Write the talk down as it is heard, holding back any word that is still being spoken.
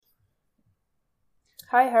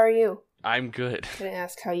Hi, how are you? I'm good. I didn't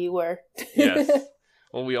ask how you were. Yes.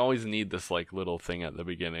 Well, we always need this little thing at the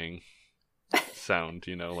beginning sound,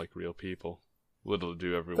 like real people. Little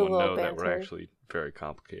do everyone know that we're actually very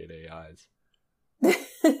complicated AIs.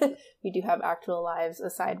 We do have actual lives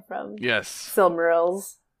aside from yes.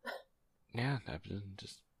 Silmarillions. Yeah, I've been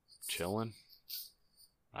just chilling.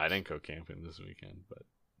 I didn't go camping this weekend, but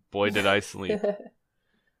boy did I sleep.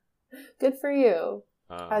 Good for you.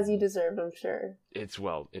 As you deserved, I'm sure. It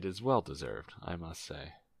is well deserved, I must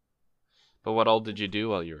say. But what all did you do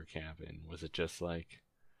while you were camping? Was it just living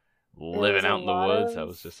out in the woods? That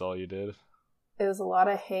was just all you did? It was a lot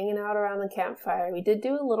of hanging out around the campfire. We did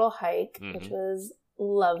do a little hike, which was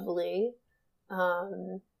lovely.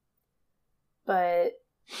 But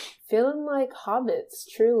feeling like hobbits,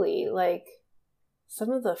 truly. Some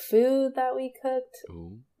of the food that we cooked,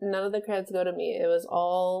 none of the credits go to me. It was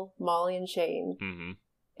all Molly and Shane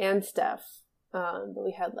and Steph. But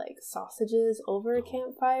we had sausages over a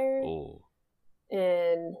campfire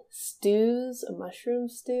and stews, a mushroom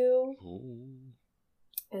stew.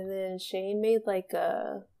 And then Shane made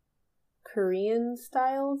a Korean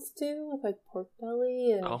style stew with pork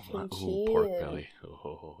belly and kimchi. Pork belly.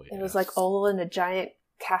 Yes. It was all in a giant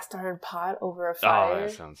cast iron pot over a fire. Oh,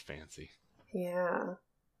 that sounds fancy. Yeah.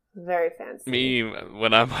 Very fancy. Me,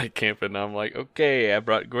 when I'm camping, I'm okay, I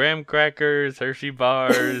brought graham crackers, Hershey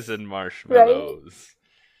bars, and marshmallows.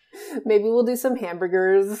 Right? Maybe we'll do some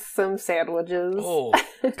hamburgers, some sandwiches. Oh,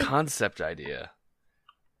 concept idea.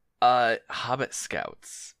 Hobbit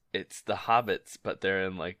Scouts. It's the Hobbits, but they're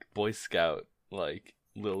in Boy Scout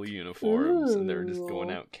little uniforms, and they're just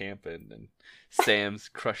going out camping, and Sam's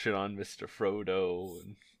crushing on Mr. Frodo.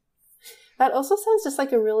 And that also sounds just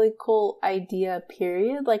a really cool idea,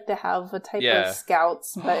 period. To have a type of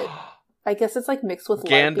scouts, but I guess it's mixed with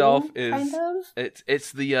Gandalf LARPing, kind of.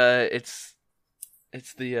 It's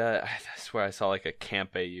the I swear I saw a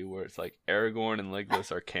camp AU where it's Aragorn and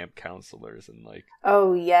Legolas are camp counselors, and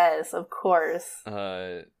oh yes, of course.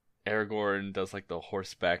 Aragorn does the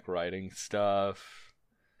horseback riding stuff.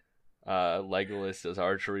 Legolas does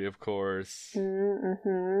archery, of course.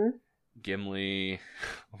 Mm-hmm. Gimli,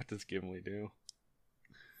 what does Gimli do?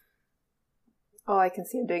 All I can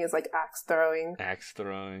see him doing is axe throwing. Axe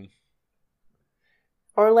throwing.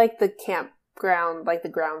 Or the campground, the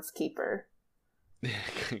groundskeeper.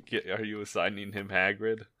 Are you assigning him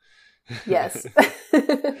Hagrid? Yes.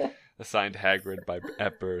 Assigned Hagrid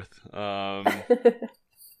at birth. No,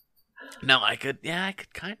 I could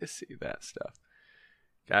kind of see that stuff.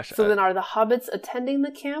 Gosh. So then are the hobbits attending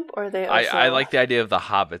the camp, or are they also... I like the idea of the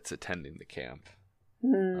hobbits attending the camp.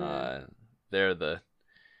 They're the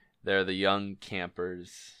young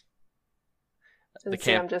campers. And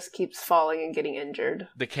Sam just keeps falling and getting injured.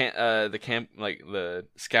 The camp the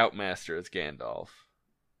scoutmaster is Gandalf.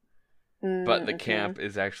 But the camp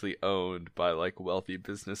is actually owned by wealthy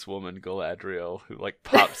businesswoman Galadriel, who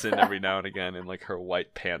pops in every now and again in her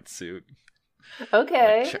white pantsuit.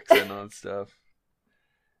 Okay. Checks in on stuff.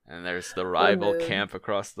 And there's the rival camp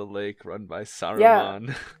across the lake run by Saruman.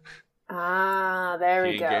 Yeah. Ah, there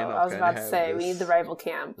we go. I was about to say, we need the rival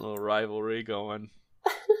camp. Little rivalry going.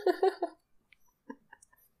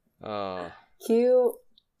 Cute.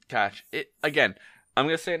 Gosh, I'm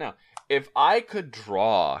gonna say it now. If I could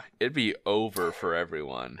draw, it'd be over for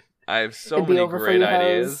everyone. I have so many great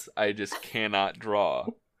ideas. I just cannot draw.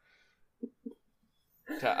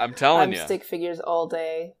 I'm telling you. Stick figures all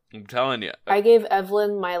day. I'm telling you. I gave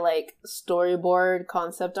Evelyn my storyboard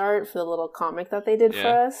concept art for the little comic that they did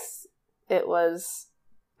for us.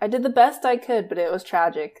 I did the best I could, but it was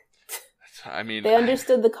tragic. I mean, they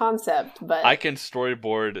understood the concept, but I can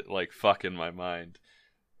storyboard fuck in my mind.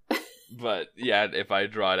 But yeah, if I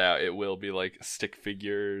draw it out, it will be stick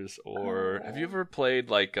figures. Or have you ever played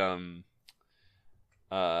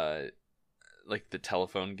the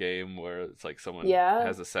telephone game where it's someone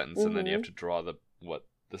has a sentence and then you have to draw what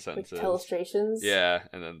the sentence is. Illustrations. Yeah,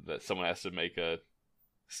 and then someone has to make a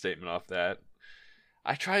statement off that.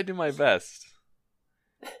 I try to do my best,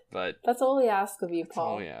 but that's all we ask of you, Paul.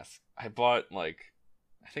 That's all we ask. I bought I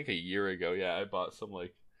think a year ago. Yeah, I bought some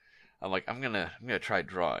I'm I'm gonna try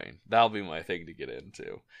drawing. That'll be my thing to get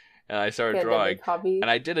into. And I started drawing, and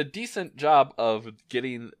I did a decent job of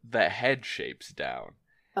getting the head shapes down.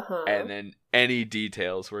 And then any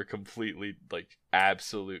details were completely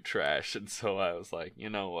absolute trash. And so I was you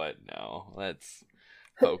know what? No, let's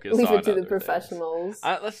focus leave on it to the other professionals.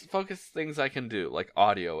 Let's focus things I can do,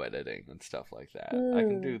 audio editing and stuff like that. I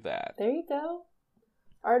can do that. There you go.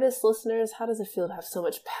 Artists, listeners, how does it feel to have so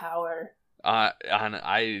much power?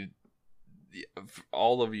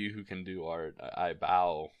 All of you who can do art, I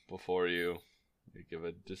bow before you. We give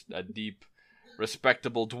just a deep,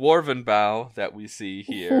 respectable dwarven bow that we see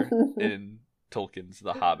here in Tolkien's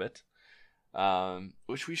The Hobbit.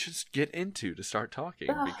 Which we should get into to start talking,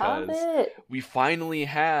 because Hobbit. We finally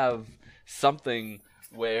have something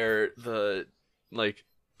where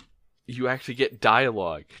you actually get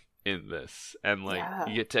dialogue in this, and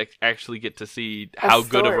you get to actually get to see how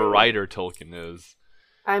good of a writer Tolkien is.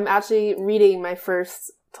 I'm actually reading my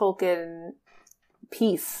first Tolkien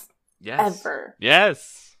piece ever.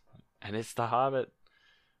 Yes, and it's The Hobbit.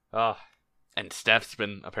 And Steph's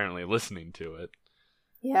been apparently listening to it.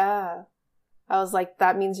 Yeah. I was like,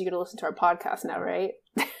 that means you're going to listen to our podcast now, right?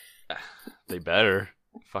 They better.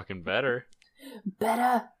 Fucking better.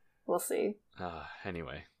 Better. We'll see.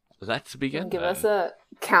 Anyway, let's begin. Give us a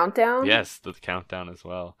countdown? Yes, the countdown as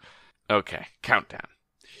well. Okay, countdown.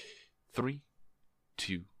 3,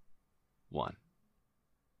 2, 1.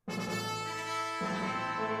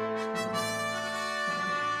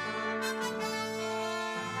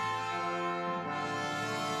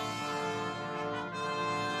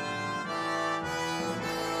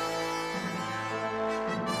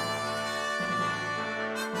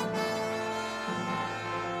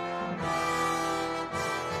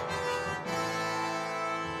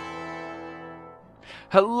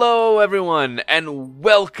 Hello, everyone, and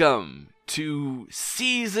welcome to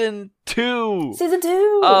Season 2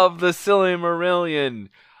 of the Sillymarillion.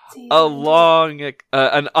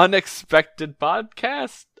 An unexpected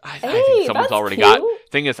podcast. I think someone's already got.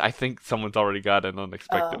 Thing is, I think someone's already got an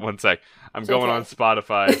unexpected. One sec, I'm going on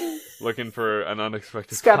Spotify looking for an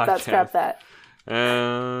unexpected. Scrap that.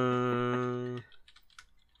 The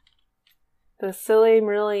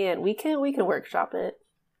Sillymarillion. We can workshop it.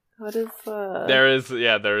 What is There is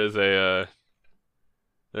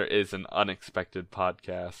an unexpected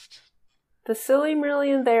podcast. The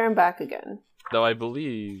Sillymarillion there and back again. Though I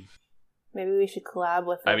believe maybe we should collab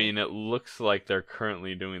with them. I mean, it looks like they're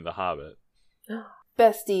currently doing The Hobbit.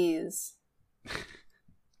 Besties.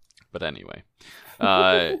 But anyway.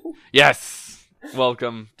 Yes!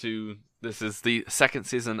 Welcome to... This is the second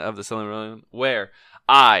season of the Sillymarillion, where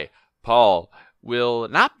I, Paul, will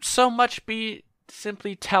not so much be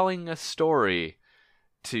simply telling a story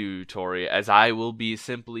to Tori, as I will be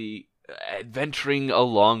simply adventuring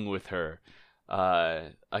along with her,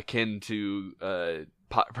 akin to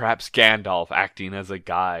perhaps Gandalf acting as a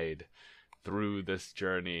guide through this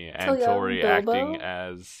journey, and Tori acting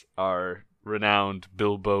as our renowned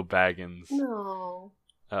Bilbo Baggins,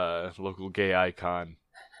 local gay icon.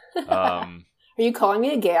 Are you calling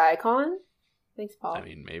me a gay icon? Thanks, Paul. I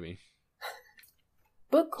mean, maybe.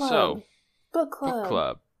 Book club. Book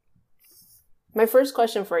club. My first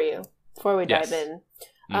question for you, before we dive in.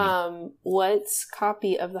 What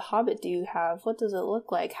copy of The Hobbit do you have? What does it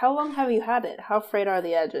look like? How long have you had it? How frayed are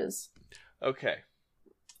the edges? Okay.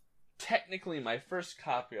 Technically, my first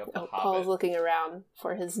copy of The Hobbit... Paul's looking around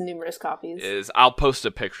for his numerous copies. I'll post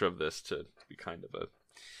a picture of this to be kind of a...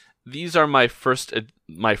 These are my first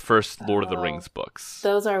Lord of the Rings books.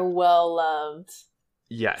 Those are well loved.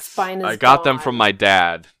 Yes. I got them from my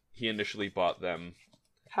dad. He initially bought them.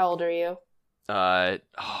 How old are you? Oh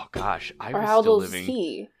gosh, I was still living. Or how old was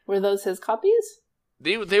he? Were those his copies?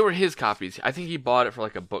 They were his copies. I think he bought it for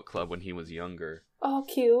like a book club when he was younger. Oh,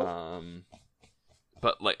 cute.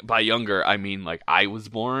 But like by younger, I mean like I was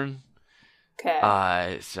born.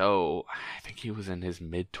 Okay. So I think he was in his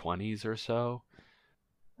mid-20s or so.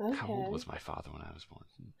 Okay. How old was my father when I was born?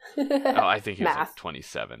 I think he was like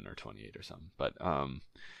 27 or 28 or something. But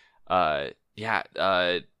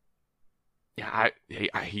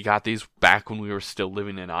he got these back when we were still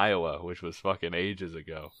living in Iowa, which was fucking ages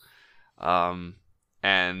ago.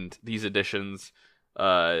 And these editions,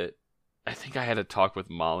 I think I had a talk with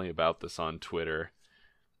Molly about this on Twitter,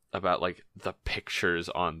 about like the pictures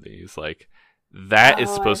on these. Like that is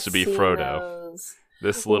supposed to be Frodo. Those.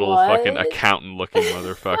 This little fucking accountant-looking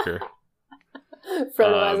motherfucker.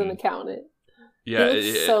 Frodo as an accountant. Yeah,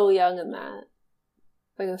 he looks so young in that,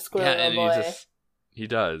 like a squirrel boy. He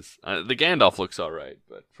does. The Gandalf looks alright,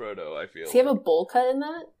 but Frodo, I feel. Does he have a bowl cut in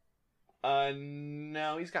that?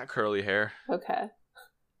 No, he's got curly hair. Okay.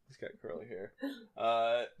 He's got curly hair.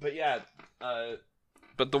 But yeah,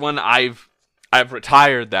 but the one I've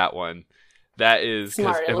retired that one. That is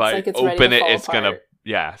because if I open it, it's gonna.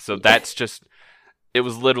 Yeah, so that's just. It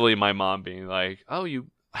was literally my mom being like, "Oh,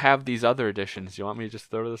 you have these other editions. You want me to just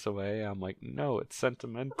throw this away?" I'm like, "No, it's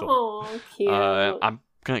sentimental. Oh, cute. I'm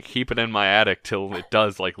gonna keep it in my attic till it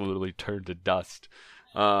does like literally turn to dust."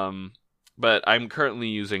 But I'm currently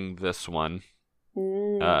using this one.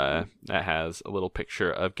 That has a little picture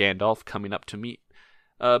of Gandalf coming up to meet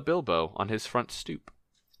Bilbo on his front stoop.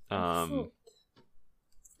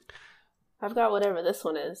 I've got whatever this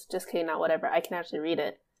one is. Just kidding, not whatever. I can actually read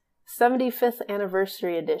it. 75th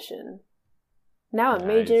Anniversary Edition. Now a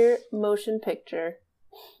major motion picture.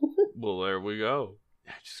 Well, there we go.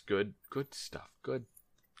 Yeah, just good stuff. Good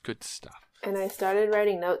stuff. And I started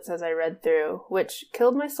writing notes as I read through, which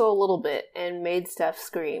killed my soul a little bit and made Steph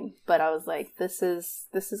scream. But I was like, this is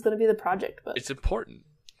going to be the project book. It's important.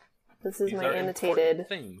 This is my annotated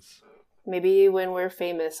things. Maybe when we're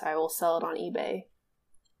famous, I will sell it on eBay.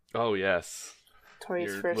 Oh, yes.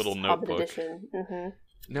 Tori's first little Hobbit edition. Mm-hmm.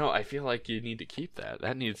 No, I feel like you need to keep that.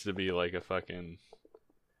 That needs to be like a fucking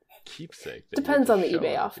keepsake. Depends on the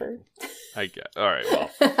eBay offer. I guess. All right, well.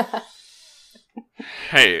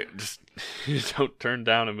 Hey, just don't turn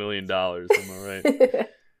down $1 million. Am I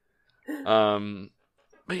right?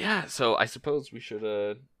 But yeah, so I suppose we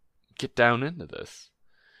should get down into this.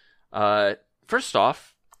 First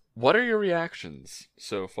off, what are your reactions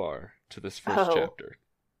so far to this first chapter?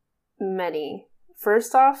 Many.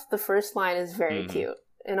 First off, the first line is very cute.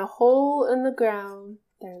 In a hole in the ground,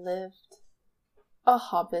 there lived a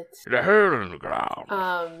hobbit. In a hole in the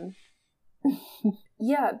ground.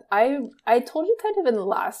 Yeah, I told you kind of in the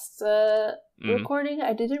last recording,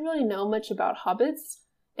 I didn't really know much about hobbits,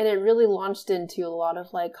 and it really launched into a lot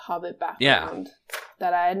of like hobbit background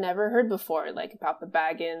that I had never heard before, like about the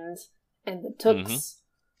Baggins and the Tooks,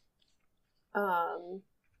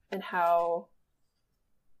 and how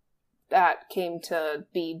that came to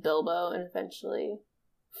be Bilbo and eventually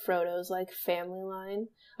Frodo's like family line.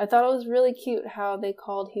 I thought it was really cute how they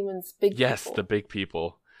called humans big people. Yes, the big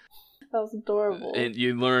people. That was adorable. And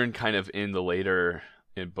you learn kind of in the later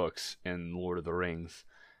books in Lord of the Rings,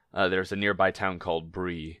 there's a nearby town called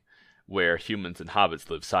Bree where humans and hobbits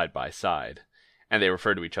live side by side. And they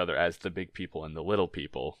refer to each other as the big people and the little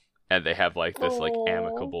people. And they have like this like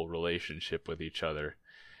amicable relationship with each other.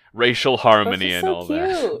 Racial harmony and all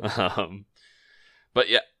that. But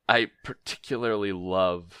yeah, I particularly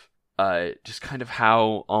love just kind of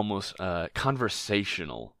how almost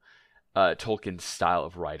conversational Tolkien's style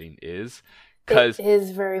of writing is. It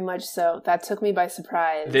is very much so. That took me by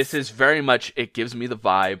surprise. This is very much, it gives me the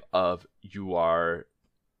vibe of you are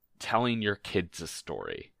telling your kids a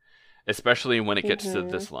story. Especially when it gets to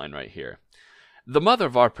this line right here. The mother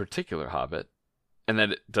of our particular hobbit, and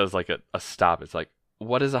then it does like a stop. It's like,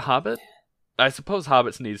 what is a hobbit? I suppose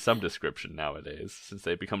hobbits need some description nowadays, since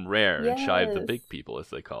they become rare and shy of the big people, as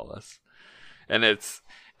they call us. And it's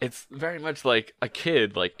very much like a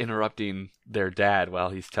kid like interrupting their dad while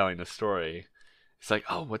he's telling a story. It's like,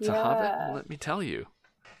 oh, what's a hobbit? Well, let me tell you.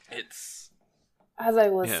 It's as I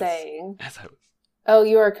was saying. As I was. Oh,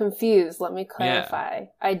 you are confused. Let me clarify. Yeah.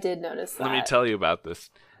 I did notice that. Let me tell you about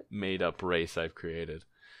this made-up race I've created.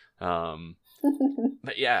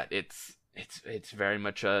 But yeah, it's very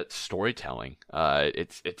much a storytelling. I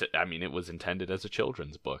mean, it was intended as a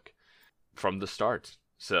children's book from the start.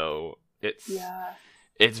 So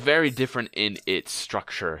it's very different in its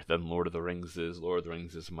structure than Lord of the Rings is. Lord of the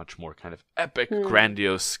Rings is much more kind of epic,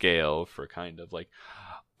 grandiose scale for kind of like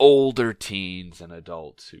older teens and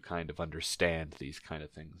adults who kind of understand these kind of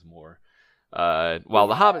things more. While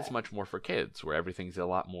The Hobbit's much more for kids, where everything's a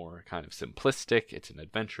lot more kind of simplistic. It's an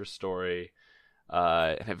adventure story.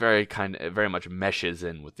 And it very much meshes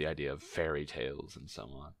in with the idea of fairy tales and so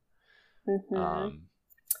on.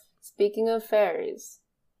 Speaking of fairies,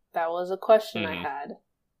 that was a question I had.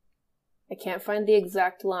 I can't find the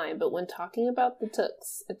exact line, but when talking about the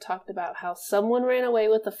Tooks, it talked about how someone ran away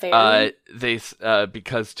with a fairy.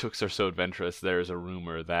 Because Tooks are so adventurous, there's a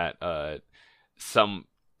rumor that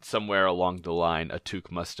somewhere along the line, a Took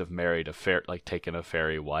must have married taken a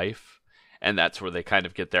fairy wife. And that's where they kind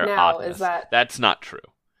of get their oddness. That's not true.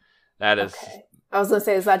 That is. Okay. I was gonna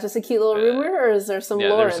say, is that just a cute little rumor, or is there some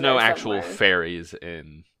lore? There's no actual fairies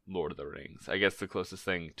in Lord of the Rings. I guess the closest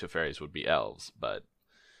thing to fairies would be elves, but.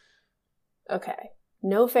 Okay,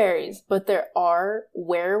 no fairies, but there are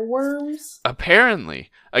werewolves. Apparently,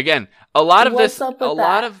 again, a lot of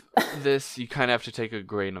this, you kind of have to take a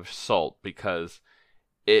grain of salt because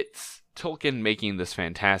it's Tolkien making this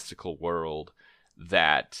fantastical world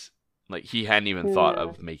that. Like, he hadn't even thought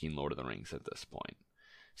of making Lord of the Rings at this point.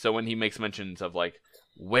 So when he makes mentions of, like,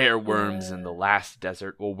 wereworms in the last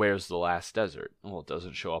desert, well, where's the last desert? Well, it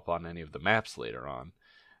doesn't show up on any of the maps later on.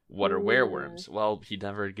 What are wereworms? Well, he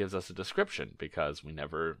never gives us a description because we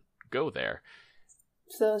never go there.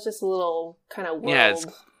 So it's just a little kind of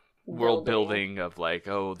world building of, like,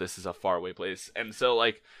 oh, this is a faraway place. And so,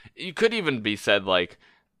 like, you could even be said, like,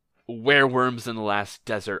 wereworms in the last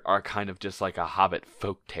desert are kind of just like a Hobbit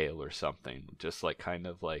folktale or something. Just like kind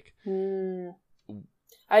of like...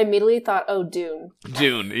 I immediately thought, oh, Dune.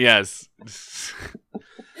 Dune, yes.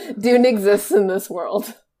 Dune exists in this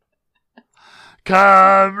world.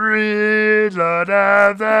 Come read Lord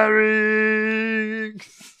of the Rings.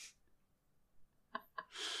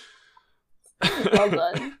 Well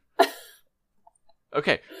done.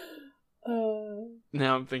 Okay.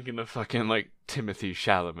 Now I'm thinking of fucking, like, Timothy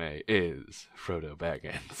Chalamet is Frodo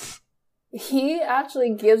Baggins. He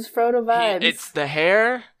actually gives Frodo vibes. It's the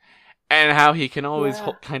hair and how he can always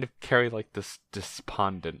kind of carry, like, this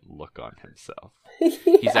despondent look on himself.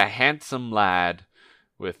 He's a handsome lad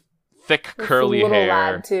with thick, curly hair.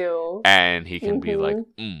 Lad too. And he can be like,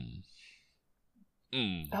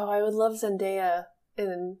 Oh, I would love Zendaya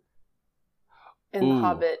in The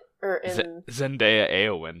Hobbit. Or in Zendaya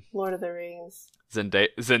Eowyn. Lord of the Rings. Zendaya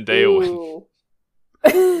Zendaya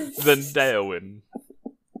Win.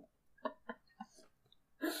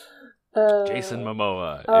 Jason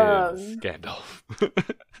Momoa is Gandalf.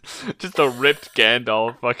 Just a ripped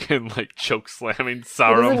Gandalf fucking like choke slamming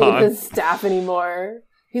Saruman. He doesn't need his staff anymore.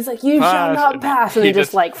 He's like, you shall not pass, and he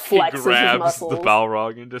just like flexes his muscles. He grabs the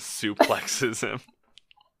Balrog and just suplexes him.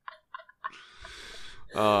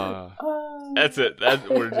 That's it.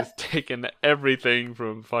 We're just taking everything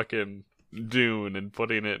from fucking Dune and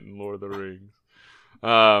putting it in Lord of the Rings.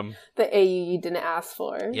 The AU you didn't ask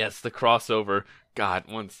for. Yes, the crossover. God,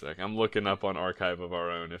 one sec. I'm looking up on Archive of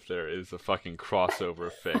Our Own if there is a fucking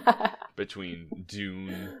crossover fic between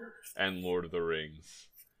Dune and Lord of the Rings.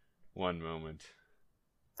 One moment.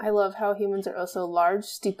 I love how humans are also large,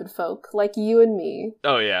 stupid folk, like you and me.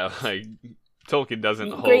 Oh yeah, like Tolkien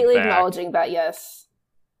doesn't hold greatly back. Acknowledging that, yes.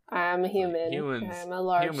 I'm a human. I'm a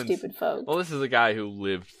large, stupid folk. Well, this is a guy who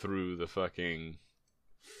lived through the fucking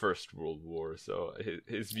First World War, so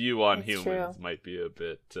his view on humans might be a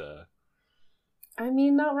bit... I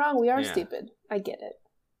mean, not wrong. We are stupid. I get it.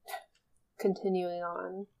 Continuing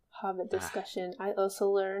on Hobbit discussion, I also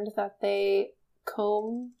learned that they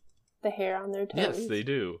comb the hair on their toes. Yes, they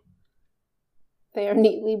do. They are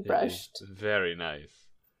neatly brushed. Very nice.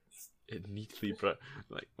 Neatly brushed.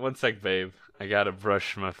 Like, one sec, babe. I gotta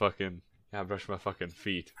brush my fucking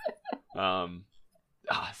feet.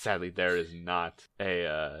 Sadly, there is not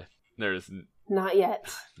a. Not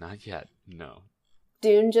yet. Not yet. No.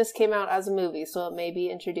 Dune just came out as a movie, so it may be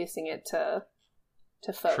introducing it to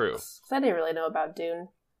folks. True. Because I didn't really know about Dune.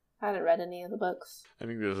 I hadn't read any of the books. I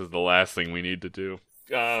think this is the last thing we need to do.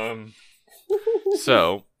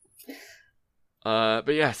 So. But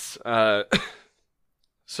yes.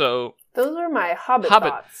 So. Those were my Hobbit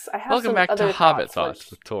thoughts. I have Welcome back to Hobbit Thoughts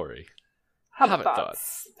with Tori. Hobbit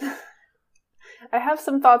thoughts. I have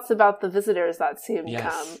some thoughts about the visitors that soon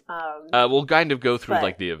come. We'll kind of go through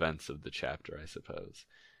like the events of the chapter, I suppose,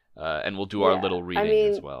 and we'll do our little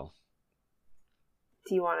reading as well.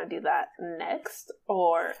 Do you want to do that next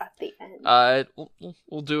or at the end?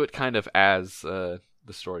 We'll do it kind of as the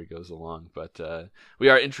story goes along. But we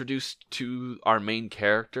are introduced to our main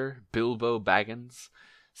character, Bilbo Baggins,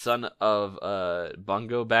 son of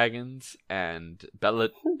Bungo Baggins and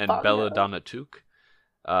Belladonna Took.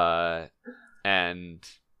 And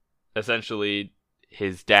essentially,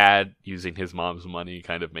 his dad, using his mom's money,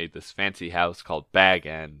 kind of made this fancy house called Bag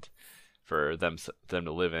End for them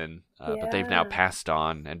to live in. But they've now passed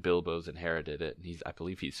on, and Bilbo's inherited it. And I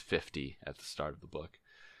believe he's 50 at the start of the book,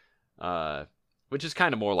 which is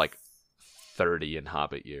kind of more like 30 in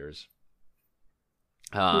Hobbit years.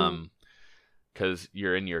 Because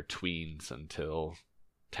you're in your tweens until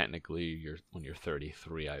technically when you're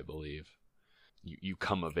 33, I believe. You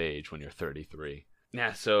come of age when you're 33.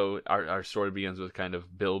 Yeah, so our story begins with kind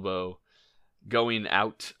of Bilbo going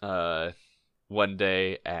out one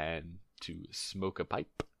day and to smoke a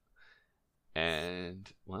pipe. And,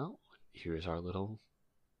 well, here's our little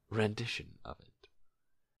rendition of it.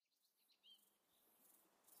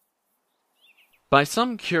 By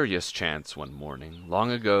some curious chance one morning, long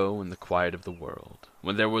ago in the quiet of the world,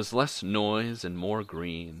 when there was less noise and more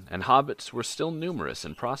green, and hobbits were still numerous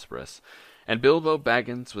and prosperous, and Bilbo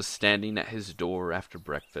Baggins was standing at his door after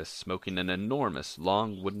breakfast, smoking an enormous,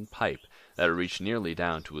 long wooden pipe that reached nearly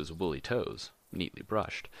down to his woolly toes, neatly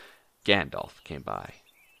brushed, Gandalf came by.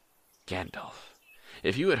 Gandalf.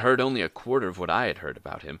 If you had heard only a quarter of what I had heard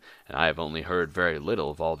about him, and I have only heard very little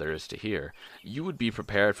of all there is to hear, you would be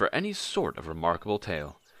prepared for any sort of remarkable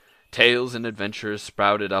tale. Tales and adventures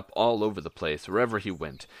sprouted up all over the place wherever he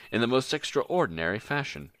went, in the most extraordinary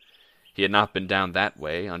fashion. He had not been down that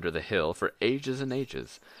way, under the hill, for ages and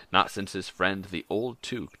ages, not since his friend the old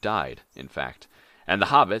Took died, in fact, and the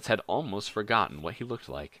hobbits had almost forgotten what he looked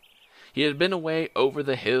like. He had been away over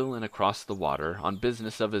the hill and across the water, on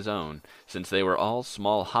business of his own, since they were all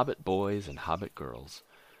small hobbit boys and hobbit girls.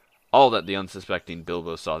 All that the unsuspecting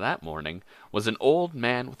Bilbo saw that morning was an old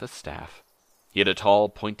man with a staff. He had a tall,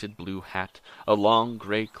 pointed blue hat, a long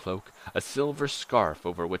grey cloak, a silver scarf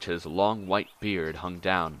over which his long white beard hung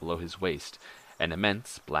down below his waist, and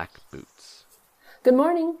immense black boots. "Good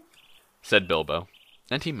morning," said Bilbo,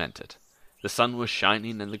 and he meant it. The sun was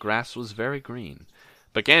shining and the grass was very green,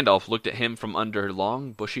 but Gandalf looked at him from under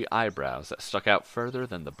long, bushy eyebrows that stuck out further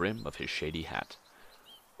than the brim of his shady hat.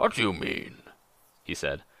 "What do you mean?" he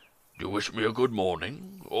said. "Do you wish me a good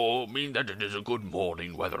morning, or mean that it is a good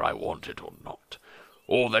morning whether I want it or not?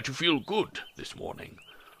 Or that you feel good this morning,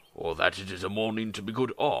 or that it is a morning to be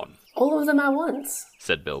good on?" "All of them at once,"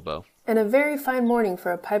 said Bilbo. "And a very fine morning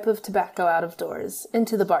for a pipe of tobacco out of doors,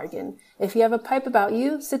 into the bargain. If you have a pipe about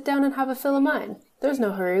you, sit down and have a fill of mine. There's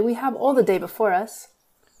no hurry, we have all the day before us."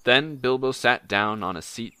 Then Bilbo sat down on a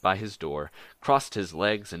seat by his door, crossed his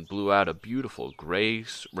legs, and blew out a beautiful grey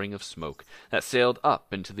ring of smoke that sailed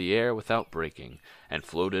up into the air without breaking, and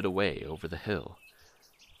floated away over the hill.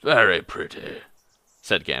 "Very pretty,"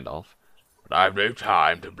 said Gandalf. "But I've no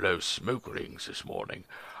time to blow smoke rings this morning.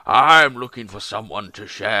 I'm looking for someone to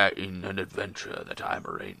share in an adventure that I'm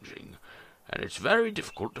arranging, and it's very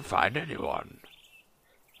difficult to find anyone."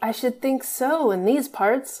 "I should think so, in these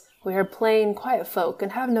parts. We are plain, quiet folk,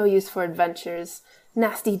 and have no use for adventures.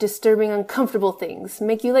 Nasty, disturbing, uncomfortable things.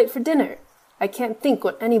 Make you late for dinner. I can't think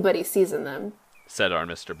what anybody sees in them," said our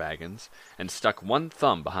Mr. Baggins, and stuck one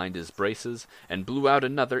thumb behind his braces, and blew out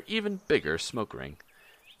another even bigger smoke ring.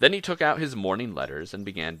 Then he took out his morning letters, and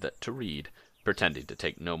began to read, pretending to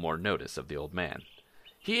take no more notice of the old man.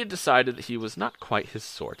 He had decided that he was not quite his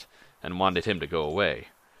sort, and wanted him to go away.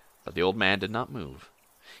 But the old man did not move.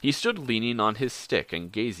 He stood leaning on his stick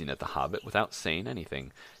and gazing at the hobbit without saying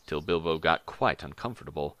anything, till Bilbo got quite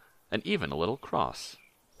uncomfortable, and even a little cross.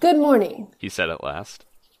 "Good morning," he said at last.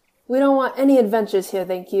 "We don't want any adventures here,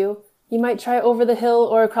 thank you. You might try over the hill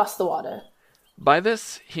or across the water." By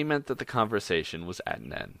this he meant that the conversation was at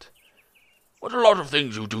an end. "What a lot of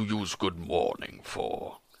things you do use good morning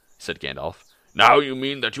for," said Gandalf. "Now you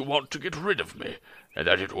mean that you want to get rid of me, and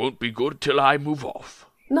that it won't be good till I move off."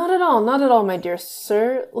 Not at all, my dear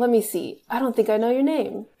sir. Let me see. I don't think I know your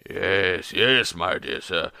name." Yes, my dear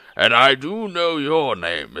sir, and I do know your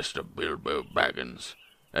name, Mr. Bilbo Baggins.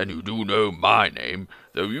 And you do know my name,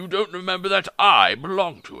 though you don't remember that I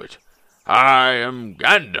belong to it. I am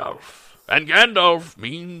Gandalf, and Gandalf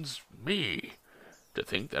means me. To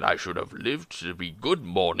think that I should have lived to be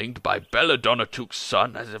good-morninged by Belladonna Took's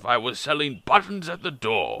son as if I was selling buttons at the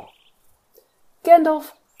door."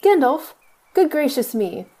 Gandalf! Good gracious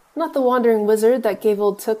me! Not the wandering wizard that gave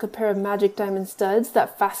old Took a pair of magic diamond studs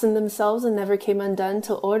that fastened themselves and never came undone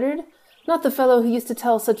till ordered? Not the fellow who used to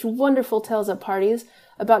tell such wonderful tales at parties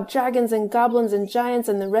about dragons and goblins and giants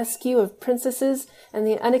and the rescue of princesses and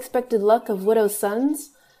the unexpected luck of widows' sons?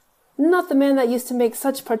 Not the man that used to make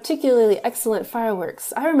such particularly excellent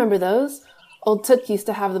fireworks. I remember those. Old Took used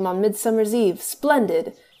to have them on Midsummer's Eve.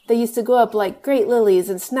 Splendid! They used to go up like great lilies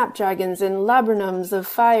and snapdragons and laburnums of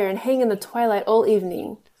fire and hang in the twilight all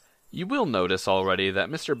evening. You will notice already that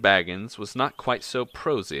Mr. Baggins was not quite so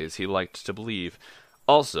prosy as he liked to believe.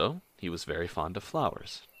 Also, he was very fond of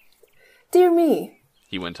flowers. "Dear me,"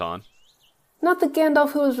 he went on. "Not the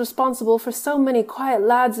Gandalf who was responsible for so many quiet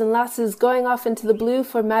lads and lasses going off into the blue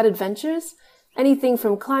for mad adventures? Anything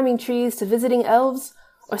from climbing trees to visiting elves,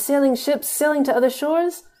 or sailing ships, sailing to other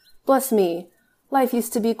shores? Bless me. Life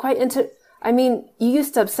used to be quite you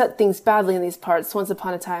used to upset things badly in these parts once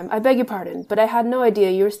upon a time. I beg your pardon, but I had no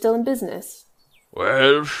idea you were still in business."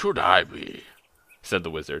 "Well, should I be?" said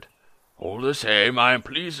the wizard. "All the same, I am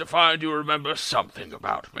pleased to find you remember something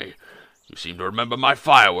about me. You seem to remember my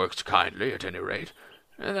fireworks kindly, at any rate,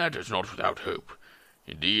 and that is not without hope.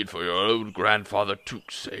 Indeed, for your old grandfather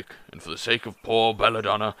Took's sake, and for the sake of poor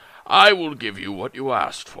Belladonna, I will give you what you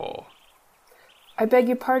asked for." "I beg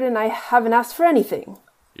your pardon, I haven't asked for anything."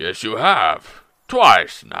 "Yes, you have.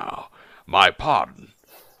 Twice now. My pardon.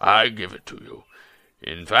 I give it to you.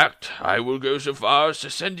 In fact, I will go so far as to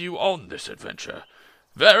send you on this adventure.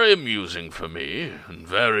 Very amusing for me, and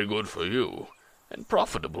very good for you, and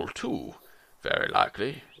profitable too, very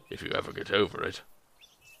likely, if you ever get over it."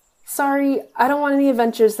 "Sorry, I don't want any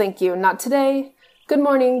adventures, thank you. Not today. Good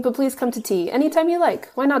morning, but please come to tea. Any time you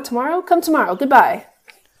like. Why not tomorrow? Come tomorrow. Goodbye."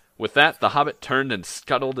 With that, the hobbit turned and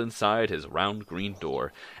scuttled inside his round green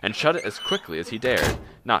door, and shut it as quickly as he dared,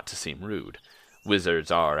 not to seem rude.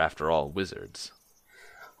 Wizards are, after all, wizards.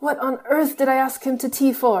 "What on earth did I ask him to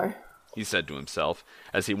tea for?" he said to himself,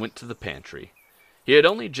 as he went to the pantry. He had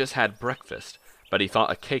only just had breakfast, but he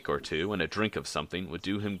thought a cake or two and a drink of something would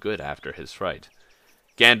do him good after his fright.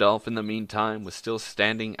 Gandalf, in the meantime, was still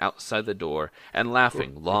standing outside the door and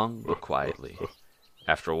laughing long but quietly.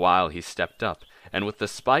 After a while he stepped up, and with the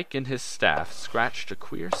spike in his staff scratched a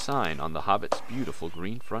queer sign on the hobbit's beautiful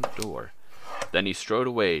green front door. Then he strode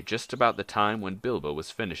away just about the time when Bilbo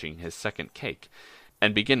was finishing his second cake,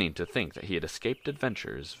 and beginning to think that he had escaped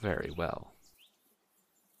adventures very well.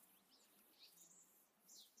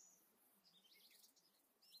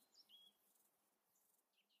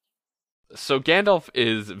 So Gandalf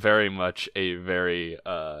is very much a very,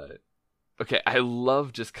 okay, I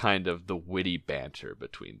love just kind of the witty banter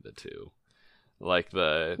between the two. Like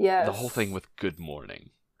the whole thing with good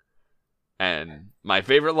morning. And my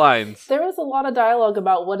favorite lines... There was a lot of dialogue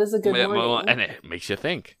about what is a good morning. And it makes you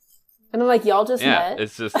think. And I'm like, y'all just met? Yeah,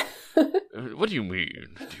 it's just... What do you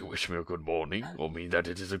mean? Do you wish me a good morning? Or mean that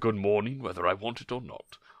it is a good morning whether I want it or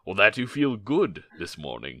not? Or that you feel good this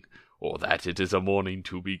morning? Or that it is a morning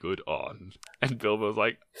to be good on? And Bilbo's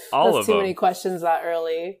like, That's too many questions that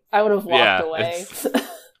early. I would have walked away.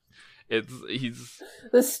 He's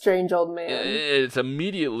this strange old man. It's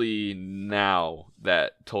immediately now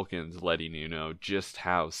that Tolkien's letting you know just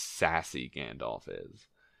how sassy Gandalf is.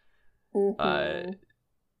 Mm-hmm.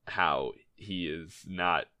 How he is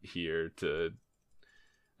not here to...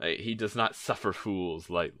 he does not suffer fools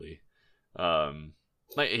lightly.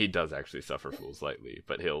 He does actually suffer fools lightly,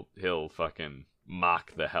 but he'll fucking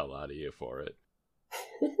mock the hell out of you for it.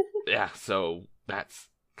 Yeah, so that's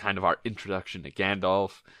kind of our introduction to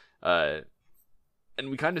Gandalf. And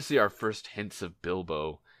we kind of see our first hints of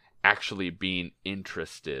Bilbo actually being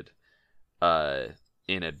interested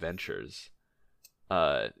in adventures.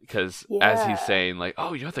 Because as he's saying, like,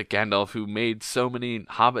 oh, you're the Gandalf who made so many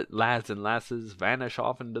hobbit lads and lasses vanish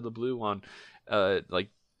off into the blue on, like,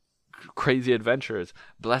 crazy adventures.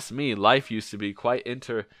 Bless me, life used to be quite and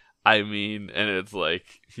it's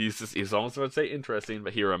like, he's almost about to say interesting,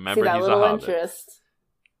 but he remembered he's a hobbit. Interest.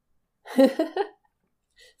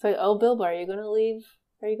 It's like, oh, Bilbo, are you gonna leave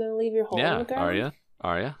your hole in the ground? Yeah,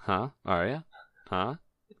 are you? Huh?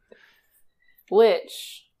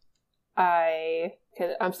 Which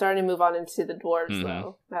I'm starting to move on into the dwarves,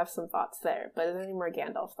 though. I have some thoughts there. But are there any more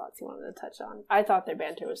Gandalf thoughts you wanted to touch on? I thought their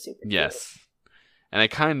banter was super cute. Yes. And I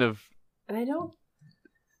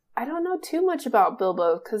don't know too much about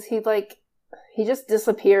Bilbo, because he just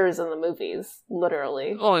disappears in the movies,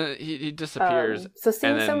 literally. Well, he disappears. So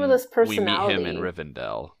seeing some of this personality, we meet him in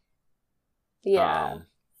Rivendell. Yeah.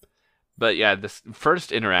 But yeah, this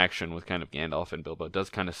first interaction with kind of Gandalf and Bilbo does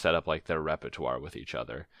kind of set up like their repertoire with each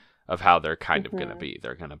other of how they're kind of going to be.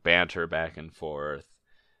 They're going to banter back and forth.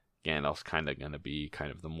 Gandalf's kind of going to be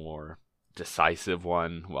kind of the more decisive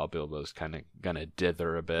one, while Bilbo's kind of going to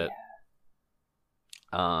dither a bit.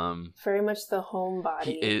 Yeah. Very much the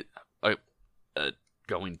homebody.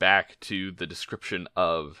 Going back to the description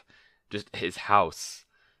of just his house.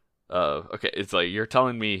 Okay, it's like, you're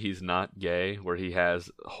telling me he's not gay, where he has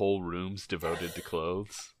whole rooms devoted to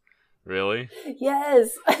clothes? Really?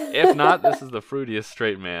 Yes. If not, this is the fruitiest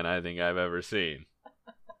straight man I think I've ever seen.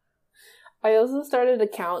 I also started a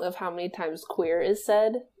count of how many times queer is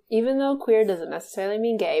said, even though queer doesn't necessarily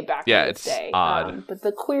mean gay back in this day. Yeah, it's odd. But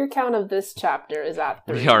the queer count of this chapter is at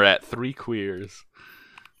 3. We are at 3 queers.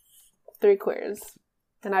 3 queers.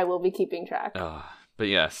 And I will be keeping track. But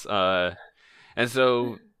yes, and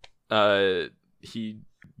so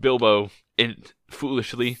Bilbo,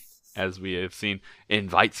 foolishly, as we have seen,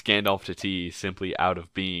 invites Gandalf to tea simply out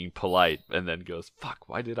of being polite, and then goes, fuck,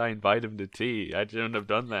 why did I invite him to tea? I shouldn't have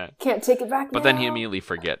done that. Can't take it back But then he immediately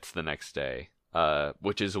forgets the next day,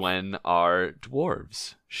 which is when our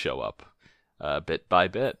dwarves show up, bit by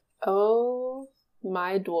bit. Oh,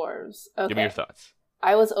 my dwarves. Okay. Give me your thoughts.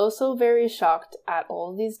 I was also very shocked at all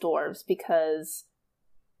of these dwarves, because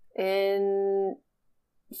in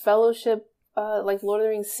Fellowship, like Lord of the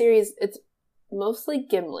Rings series, it's mostly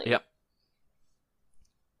Gimli. Yep.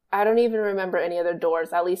 I don't even remember any other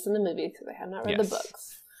dwarves, at least in the movie, because I have not read the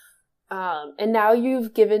books. And now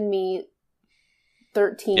you've given me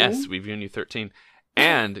 13. Yes, we've given you 13.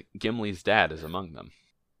 And Gimli's dad is among them.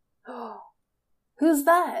 Who's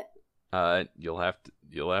that? You'll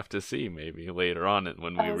have to see maybe later on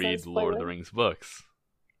when we read Lord of the Rings books.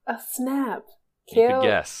 A snap. You could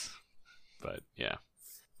guess. But yeah.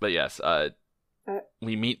 But yes,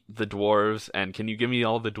 we meet the dwarves, and can you give me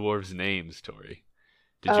all the dwarves' names, Tori?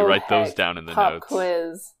 Did you write those down in the notes?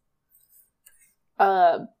 Quiz.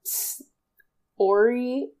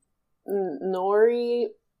 Ori, Nori.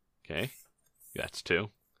 Okay, that's 2.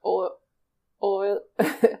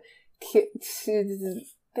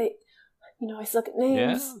 I suck at names,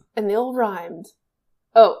 yeah. And they all rhymed.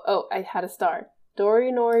 Oh, I had a star.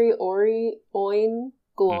 Dori, Nori, Ori, Oin,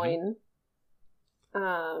 Gloin.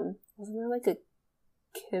 Wasn't there like a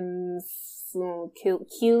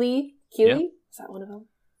Keely? Yep. Is that one of them?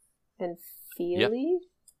 And Feely? Yep.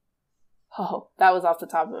 Oh, that was off the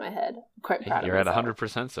top of my head. I'm quite proud You're of myself. at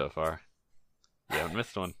 100% so far. You haven't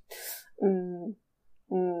missed one.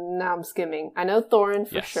 Now I'm skimming. I know Thorin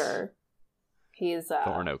for sure. He's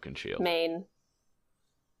Thorin Oakenshield. Main.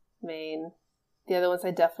 The other ones I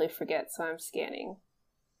definitely forget, so I'm scanning.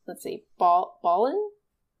 Let's see. Dwalin?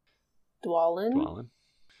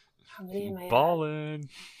 How many am I Ballin'.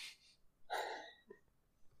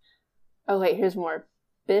 Oh, wait, here's more.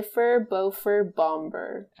 Bifur, Bofer,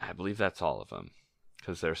 Bomber. I believe that's all of them.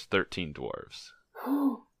 Because there's 13 dwarves.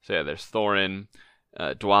 So yeah, there's Thorin,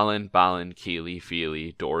 Dwalin, Balin, Keely,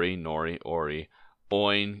 Feely, Dori, Nori, Ori,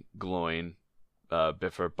 Oin, Gloin,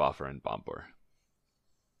 Bifur, Buffer, and Bombur.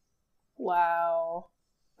 Wow.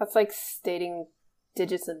 That's like stating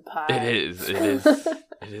digits in pi. It is. It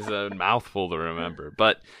is a mouthful to remember.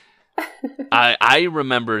 But I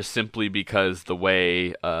remember simply because the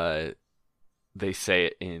way they say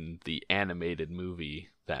it in the animated movie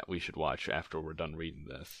that we should watch after we're done reading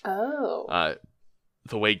this. Oh.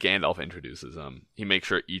 The way Gandalf introduces them, he makes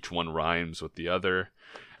sure each one rhymes with the other,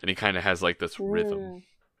 and he kind of has like this rhythm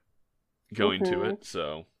going to it.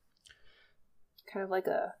 So kind of like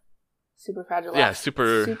a supercalifragilistic. Yeah,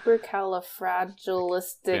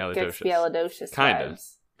 supercalifragilisticexpialidocious kind of,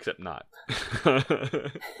 vibes. except not.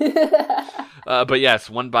 But yes,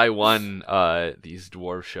 one by one, these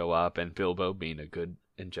dwarves show up, and Bilbo, being a good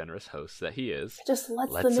and generous host that he is, just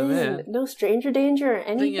lets them in. No stranger danger or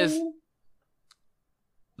anything. Thing is,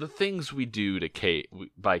 the things we do to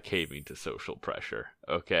by caving to social pressure,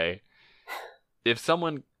 okay? If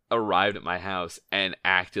someone arrived at my house and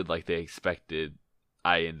acted like they expected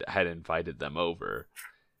I had invited them over,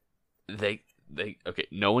 they okay,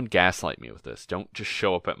 no one gaslight me with this. Don't just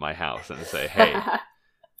show up at my house and say, "Hey,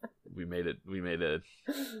 we made a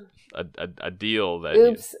deal that."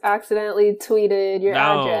 Oops! Accidentally tweeted your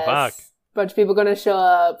address. Fuck. Bunch of people gonna show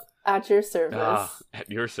up at your service. At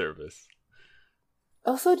your service.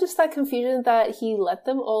 Also, just that confusion that he let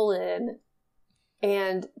them all in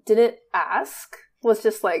and didn't ask. Was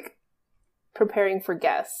just like preparing for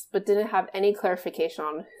guests, but didn't have any clarification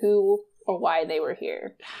on who or why they were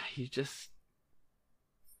here.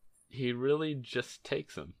 He really just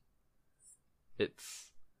takes them.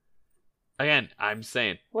 It's, again, I'm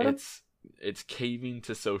saying, it's caving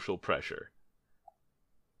to social pressure.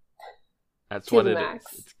 That's what it is.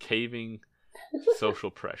 It's caving to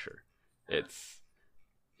social pressure. It's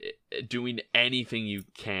doing anything you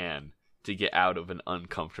can to get out of an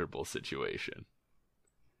uncomfortable situation.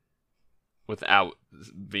 Without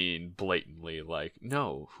being blatantly like,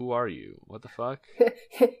 no, who are you? What the fuck?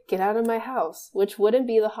 Get out of my house, which wouldn't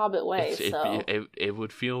be the Hobbit way. It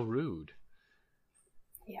would feel rude.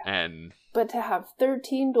 Yeah. But to have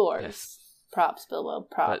 13 dwarves, yes. Props, Bilbo,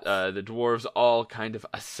 props. But the dwarves all kind of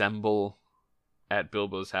assemble at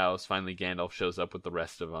Bilbo's house. Finally, Gandalf shows up with the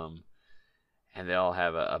rest of them, and they all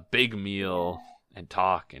have a big meal and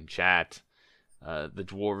talk and chat. The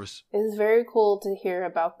dwarves. It is very cool to hear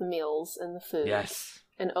about the meals and the food. Yes.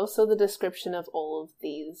 And also the description of all of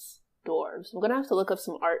these dwarves. I'm going to have to look up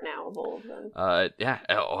some art now of all of them. Yeah.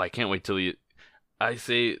 Oh, I can't wait till you... I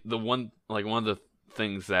say one of the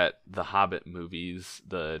things that the Hobbit movies,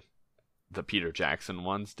 the Peter Jackson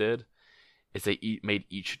ones did, is they made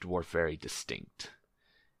each dwarf very distinct.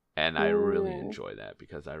 And I really enjoy that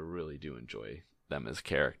because I really do enjoy them as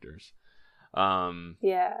characters.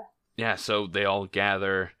 Yeah. Yeah, so they all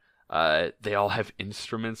gather. They all have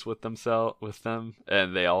instruments with them,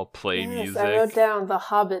 and they all play music. I wrote down The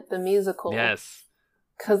Hobbit, the musical. Yes.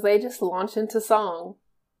 Because they just launch into song.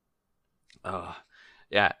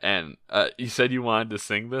 Yeah, and you said you wanted to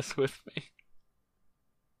sing this with me?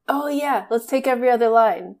 Oh, yeah. Let's take every other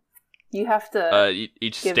line. You have to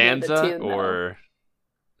each stanza, or...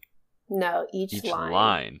 No, each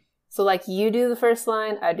line. So, like, you do the first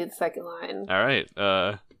line, I do the second line. All right,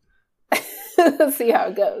 Let's see how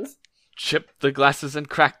it goes. Chip the glasses and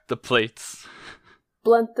crack the plates.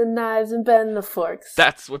 Blunt the knives and bend the forks.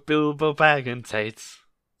 That's what Bilbo Baggins hates.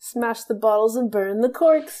 Smash the bottles and burn the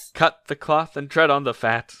corks. Cut the cloth and tread on the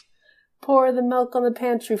fat. Pour the milk on the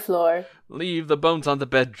pantry floor. Leave the bones on the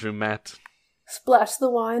bedroom mat. Splash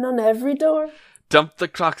the wine on every door. Dump the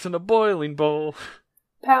crocks in a boiling bowl.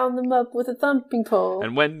 Pound them up with a thumping pole.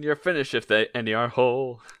 And when you're finished, if any are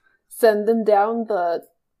whole, send them down the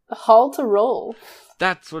hall to roll.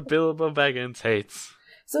 That's what Bilbo Baggins hates.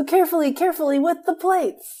 So carefully with the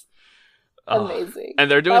plates. Amazing.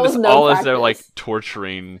 And they're doing this all as they're like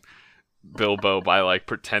torturing Bilbo by like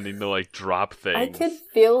pretending to like drop things. I could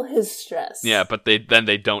feel his stress. Yeah, but they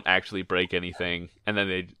don't actually break anything, and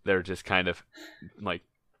then they're just kind of like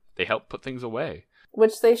they help put things away,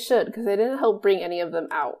 which they should, because they didn't help bring any of them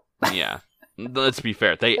out. Yeah, let's be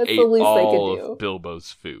fair. They ate all of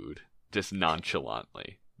Bilbo's food just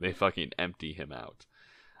nonchalantly. They fucking empty him out.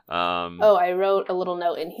 I wrote a little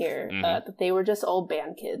note in here that they were just all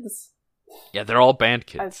band kids. Yeah, they're all band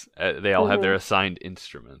kids. They all have their assigned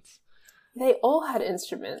instruments. They all had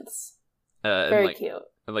instruments. Very cute.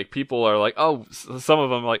 And like people are like, oh, some of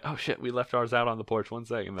them are like, oh shit, we left ours out on the porch 1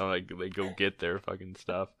 second. They're like, they go get their fucking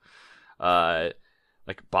stuff.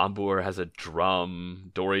 Like Bombur has a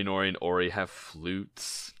drum. Dori, Nori, and Ori have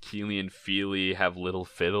flutes. Keely and Feely have little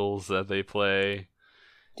fiddles that they play.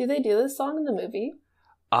 Do they do this song in the movie?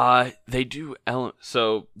 They do.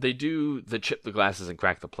 So they do the Chip the Glasses and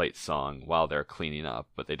Crack the Plate song while they're cleaning up,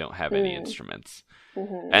 but they don't have any instruments.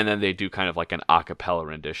 Mm-hmm. And then they do kind of like an a cappella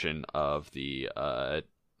rendition of the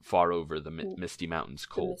Far Over the Misty Mountains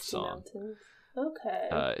Cold song. Mountains. Okay.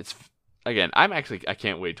 It's again, I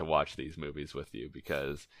can't wait to watch these movies with you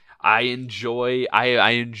because I enjoy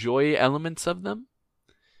elements of them.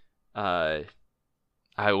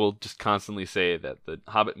 I will just constantly say that the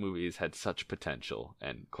Hobbit movies had such potential,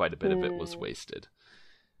 and quite a bit of it was wasted.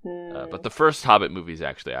 But the first Hobbit movies,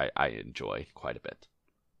 actually, I enjoy quite a bit.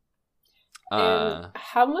 And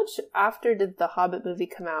how much after did the Hobbit movie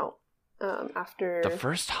come out? After the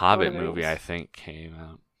first Hobbit movie, I think, came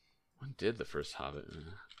out. When did the first Hobbit?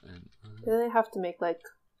 Did they have to make like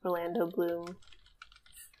Orlando Bloom?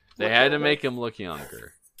 They had to make him look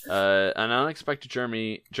younger. An Unexpected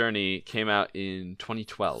Journey came out in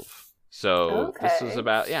 2012. So this was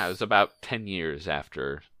about 10 years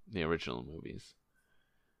after the original movies.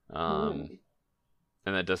 And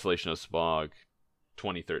then Desolation of Smaug,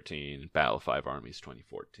 2013, Battle of Five Armies,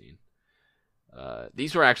 2014.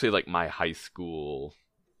 These were actually like my high school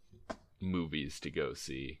movies to go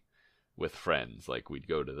see with friends. Like we'd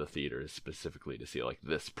go to the theaters specifically to see like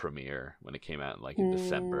this premiere when it came out like in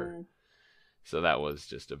December. So that was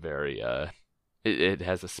just a very, it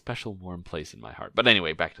has a special warm place in my heart. But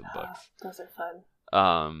anyway, back to the books. Those are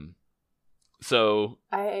fun. So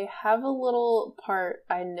I have a little part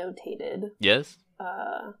I notated. Yes?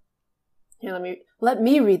 Here, let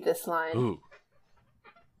me read this line. Ooh.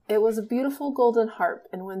 It was a beautiful golden harp,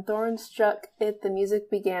 and when Thorin struck it, the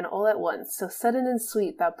music began all at once, so sudden and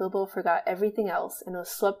sweet that Bilbo forgot everything else, and was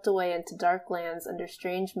swept away into dark lands under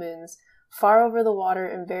strange moons, far over the water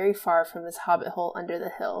and very far from his hobbit hole under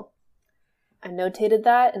the hill. I notated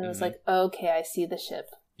that and was like, okay, I see the ship.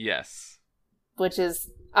 Yes. Which is,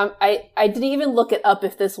 I didn't even look it up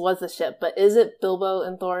if this was the ship, but is it Bilbo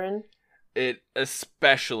and Thorin? It,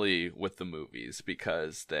 especially with the movies,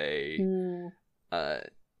 because they,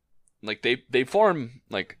 like they form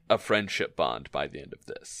like a friendship bond by the end of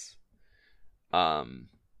this.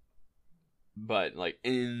 But, like,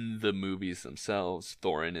 in the movies themselves,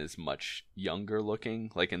 Thorin is much younger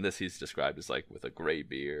looking. Like, in this, he's described as, like, with a gray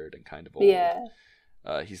beard and kind of old. Yeah.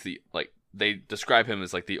 He's they describe him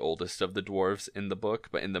as, like, the oldest of the dwarves in the book.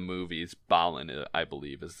 But in the movies, Balin, I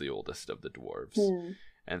believe, is the oldest of the dwarves.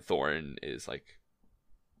 And Thorin is, like,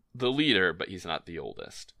 the leader, but he's not the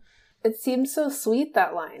oldest. It seems so sweet,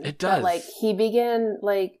 that line. It does. That, like, he began,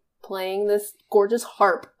 like, playing this gorgeous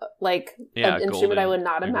harp, like an instrument I would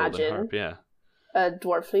not imagine harp, a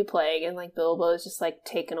dwarf to be playing, and like Bilbo is just like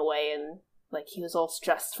taken away, and like he was all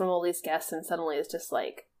stressed from all these guests, and suddenly is just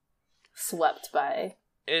like swept by.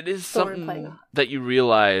 It is something that you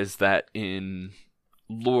realize that in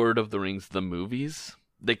Lord of the Rings, the movies,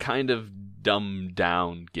 they kind of dumb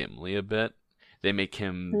down Gimli a bit. They make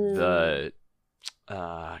him the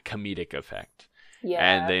comedic effect. Yeah.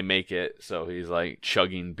 And they make it so he's like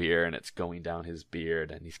chugging beer and it's going down his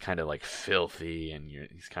beard and he's kind of like filthy and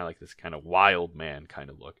he's kind of like this kind of wild man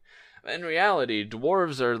kind of look. In reality,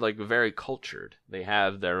 dwarves are like very cultured. They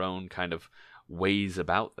have their own kind of ways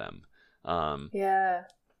about them. Yeah.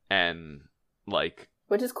 And like...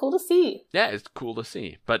 which is cool to see. Yeah, it's cool to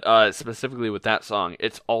see. But specifically with that song,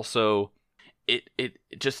 it's also... It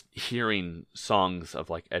just hearing songs of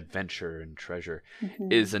like adventure and treasure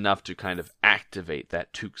is enough to kind of activate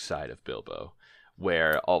that Took side of Bilbo,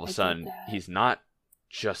 where all of a sudden he's not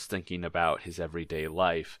just thinking about his everyday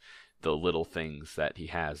life, the little things that he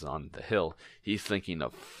has on the hill. He's thinking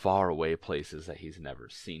of faraway places that he's never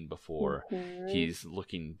seen before. He's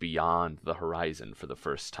looking beyond the horizon for the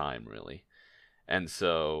first time, really. And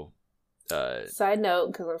so... side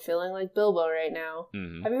note, because I'm feeling like Bilbo right now.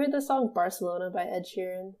 Have you heard the song Barcelona by Ed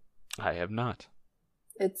Sheeran? I have not.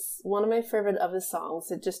 It's one of my favorite of his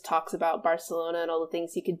songs. It just talks about Barcelona and all the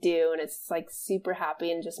things he could do, and it's like super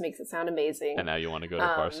happy and just makes it sound amazing. And now you want to go to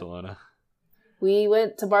Barcelona? We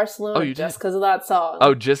went to Barcelona just because of that song.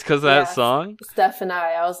 Oh, just because of that song? Steph and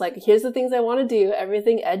I was like, here's the things I want to do.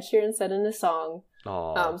 Everything Ed Sheeran said in his song.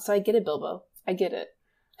 Oh. So I get it, Bilbo. I get it.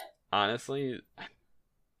 Honestly,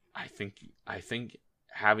 I think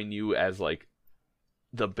having you as like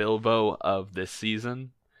the Bilbo of this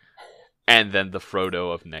season and then the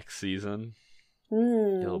Frodo of next season,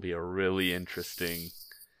 it'll be a really interesting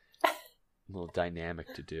little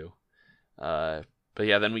dynamic to do. But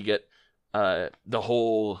yeah, then we get the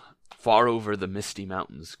whole Far Over the Misty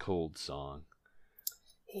Mountains Cold song.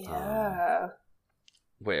 Yeah.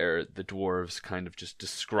 Where the dwarves kind of just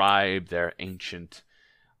describe their ancient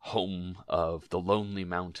home of the Lonely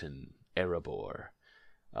Mountain, Erebor,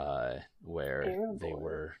 where they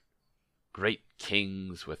were great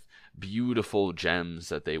kings with beautiful gems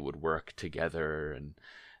that they would work together, and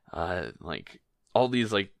like all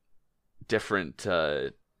these like different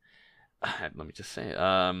let me just say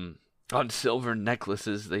on silver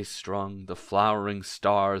necklaces they strung, the flowering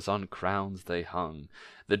stars on crowns they hung,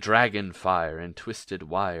 the dragon fire and twisted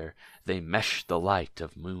wire, they meshed the light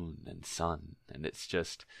of moon and sun. And it's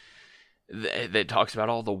just, it talks about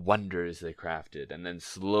all the wonders they crafted, and then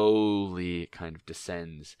slowly it kind of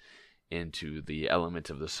descends into the element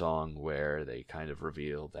of the song where they kind of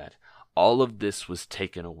reveal that all of this was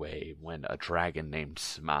taken away when a dragon named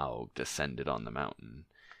Smaug descended on the mountain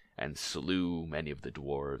and slew many of the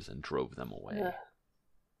dwarves and drove them away.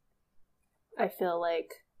 I feel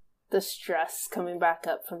like the stress coming back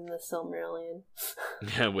up from the Silmarillion.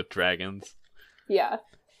 Yeah, with dragons. Yeah.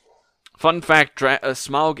 Fun fact,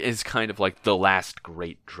 Smaug is kind of like the last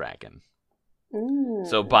great dragon.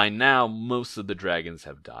 So by now, most of the dragons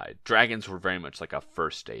have died. Dragons were very much like a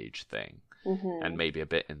first age thing, and maybe a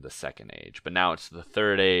bit in the second age. But now it's the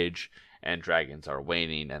third age, and dragons are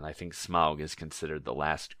waning, and I think Smaug is considered the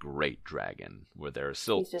last great dragon, where there are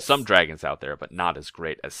still some dragons out there, but not as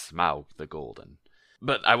great as Smaug the Golden.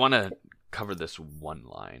 But I want to cover this one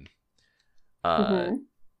line,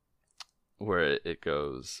 where it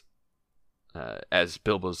goes, as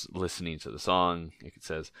Bilbo's listening to the song, it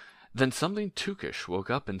says, "Then something Tookish woke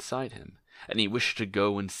up inside him, and he wished to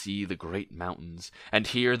go and see the great mountains, and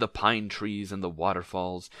hear the pine trees and the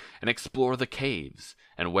waterfalls, and explore the caves,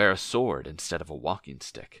 and wear a sword instead of a walking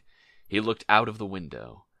stick. He looked out of the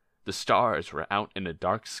window. The stars were out in a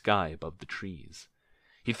dark sky above the trees.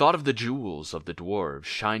 He thought of the jewels of the dwarves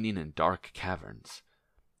shining in dark caverns.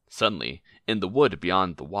 Suddenly, in the wood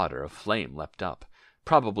beyond the water, a flame leapt up,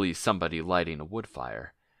 probably somebody lighting a wood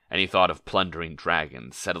fire. And he thought of plundering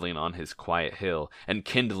dragons settling on his quiet hill and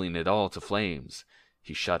kindling it all to flames.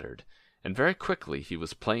 He shuddered, and very quickly he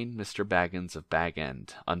was plain Mr. Baggins of Bag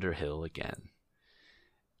End under hill again."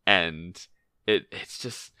 And it's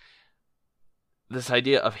just this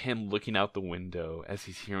idea of him looking out the window as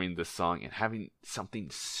he's hearing this song and having something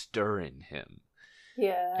stir in him.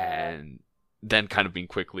 Yeah. And then kind of being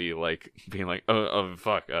like, oh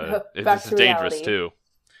fuck, this is dangerous too.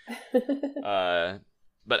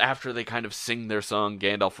 But after they kind of sing their song,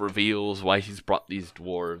 Gandalf reveals why he's brought these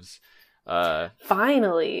dwarves.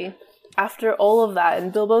 Finally, after all of that,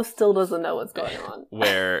 and Bilbo still doesn't know what's going on.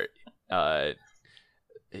 Where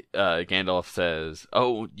Gandalf says,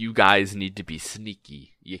 "Oh, you guys need to be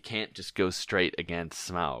sneaky. You can't just go straight against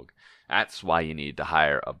Smaug. That's why you need to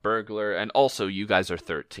hire a burglar. And also, you guys are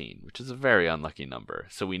 13, which is a very unlucky number.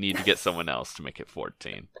 So we need to get someone else to make it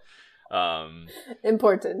 14.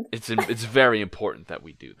 Important. It's very important that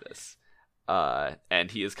we do this."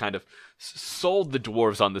 And he has kind of sold the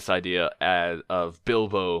dwarves on this idea of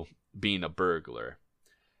Bilbo being a burglar.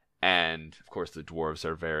 And, of course, the dwarves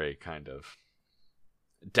are very kind of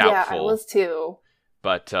doubtful. Yeah, I was too.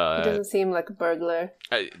 But he doesn't seem like a burglar.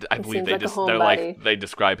 I believe they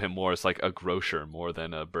describe him more as like a grocer more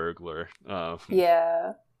than a burglar.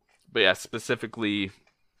 Yeah. But yeah, specifically,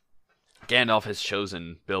 Gandalf has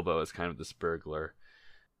chosen Bilbo as kind of this burglar.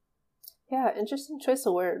 Yeah, interesting choice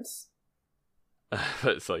of words.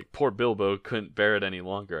 But it's like, poor Bilbo couldn't bear it any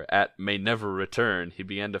longer. At may never return, he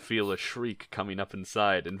began to feel a shriek coming up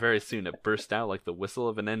inside, and very soon it burst out like the whistle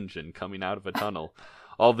of an engine coming out of a tunnel.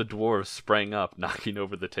 All the dwarves sprang up, knocking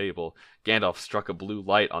over the table. Gandalf struck a blue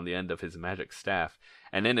light on the end of his magic staff,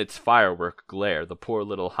 and in its firework glare, the poor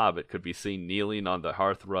little hobbit could be seen kneeling on the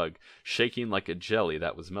hearth rug, shaking like a jelly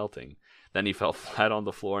that was melting. Then he fell flat on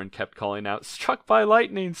the floor and kept calling out, "Struck by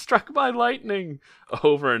lightning! Struck by lightning!"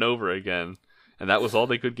 over and over again. And that was all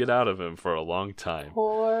they could get out of him for a long time.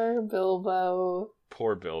 Poor Bilbo.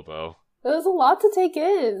 Poor Bilbo. It was a lot to take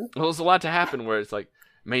in. Well, there's a lot to happen where it's like,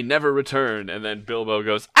 may never return, and then Bilbo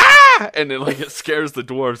goes, ah! And then, like, it scares the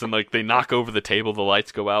dwarves, and, like, they knock over the table, the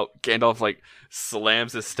lights go out, Gandalf, like,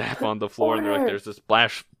 slams his staff on the floor, and there's this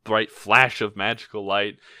bright flash of magical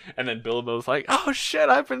light, and then Bilbo's like, oh shit,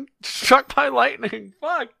 I've been struck by lightning,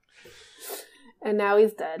 fuck! And now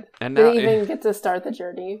he's dead. And didn't even get to start the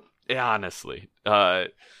journey. Yeah, honestly. Yeah,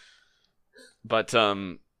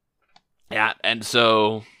 and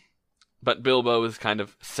so... But Bilbo is kind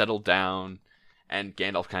of settled down, and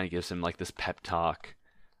Gandalf kind of gives him, like, this pep talk.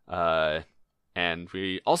 And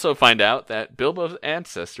we also find out that Bilbo's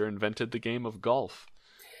ancestor invented the game of golf.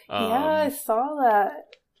 Yeah, I saw that.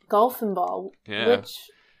 Golf and ball. Yeah.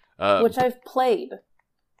 Which I've played.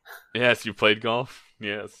 Yes, you played golf?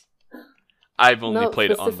 Yes. I've only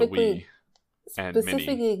played it on the Wii and Mini.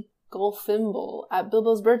 Specifically golf thimble at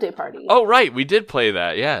Bilbo's birthday party. Oh, right, we did play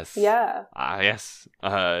that, yes. Yeah. Yes.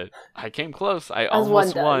 I came close. I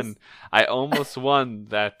almost won. I almost won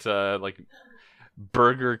that, like,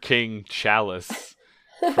 Burger King chalice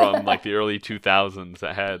from, like, the early 2000s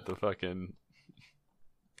that had the fucking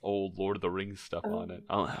old Lord of the Rings stuff on it.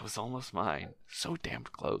 Oh, that was almost mine. So damn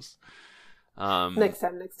close. Next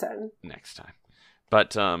time.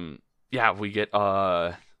 But, yeah, we get,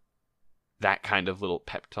 that kind of little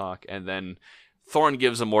pep talk, and then Thorin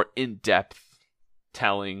gives a more in-depth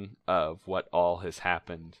telling of what all has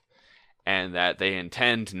happened, and that they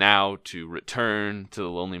intend now to return to the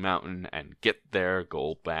Lonely Mountain and get their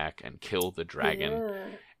gold back and kill the dragon. Yeah.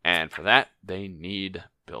 And for that, they need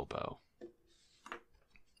Bilbo.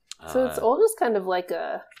 So it's all just kind of like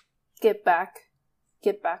a get back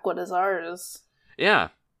what is ours. Yeah.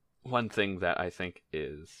 One thing that I think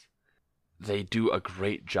is they do a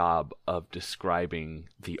great job of describing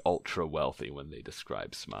the ultra-wealthy when they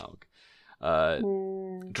describe Smaug.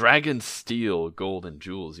 Dragons steal gold and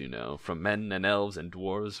jewels, from men and elves and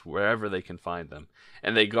dwarves, wherever they can find them,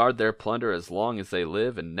 and they guard their plunder as long as they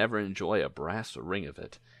live and never enjoy a brass ring of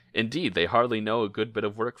it. Indeed, they hardly know a good bit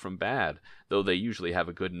of work from bad, though they usually have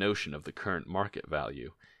a good notion of the current market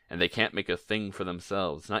value, and they can't make a thing for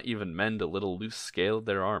themselves, not even mend a little loose scale of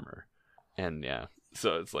their armor. And yeah,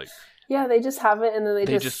 so it's like... Yeah, they just have it, and then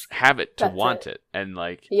they just have it to want it. And,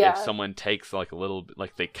 like, if someone takes, like, a little...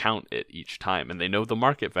 Like, they count it each time, and they know the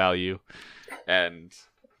market value. And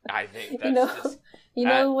I think that's You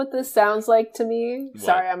know what this sounds like to me? What?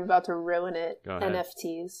 Sorry, I'm about to ruin it. Go ahead.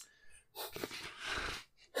 NFTs.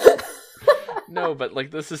 No, but,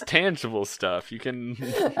 like, this is tangible stuff. You can...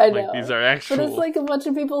 I know. Like, these are actual... But it's like a bunch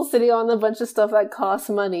of people sitting on a bunch of stuff that costs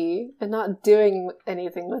money and not doing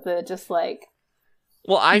anything with it, just, like...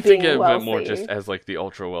 Well, I think of it more just as, like, the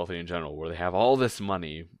ultra-wealthy in general, where they have all this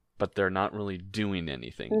money, but they're not really doing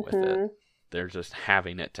anything with it. They're just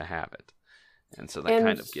having it to have it. And so that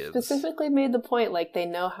kind of gives... specifically made the point, like, they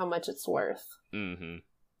know how much it's worth. Mm-hmm.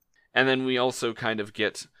 And then we also kind of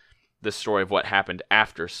get the story of what happened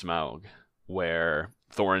after Smaug, where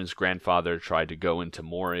Thorin's grandfather tried to go into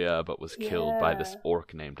Moria, but was killed by this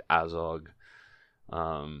orc named Azog.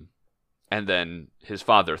 And then his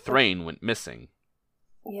father, Thrain, went missing.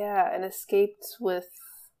 Yeah, and escaped with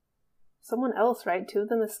someone else, right? Two of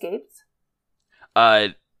them escaped?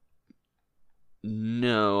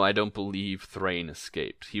 No, I don't believe Thrain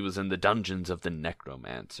escaped. He was in the dungeons of the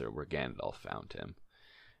Necromancer, where Gandalf found him.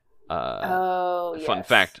 Yes. Fun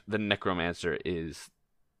fact, the Necromancer is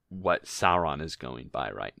what Sauron is going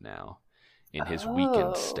by right now, in his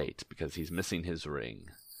weakened state, because he's missing his ring.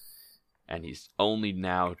 And he's only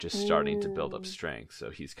now just starting to build up strength,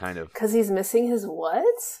 so he's kind of... Because he's missing his what?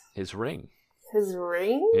 His ring. His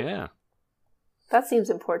ring? Yeah. That seems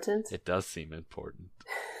important. It does seem important.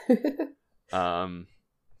 Is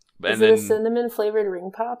it a cinnamon-flavored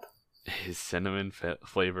ring pop? His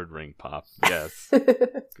cinnamon-flavored ring pop, yes.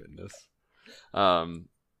 Goodness.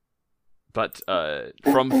 But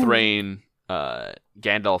from Thrain,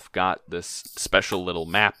 Gandalf got this special little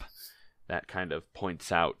map that kind of points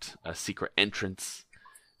out a secret entrance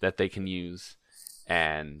that they can use,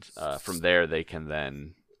 and from there they can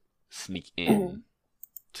then sneak in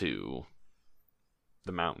to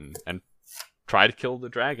the mountain and try to kill the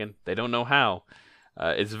dragon. They don't know how.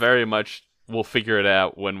 It's very much, we'll figure it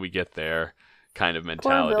out when we get there kind of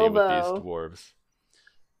mentality with these dwarves.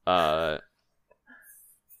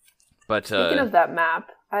 But speaking of that map,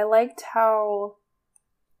 I liked how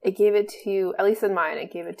it gave it to you, at least in mine,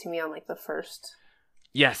 it gave it to me on, like, the first.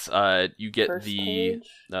 Yes, you get the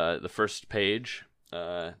first page.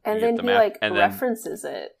 And then he, like, references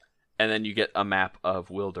it. And then you get a map of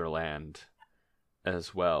Wilderland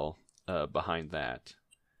as well behind that.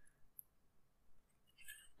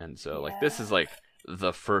 And so, like, this is, like,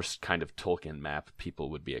 the first kind of Tolkien map people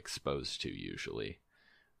would be exposed to usually,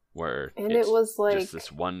 where and it was like just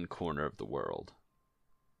this one corner of the world.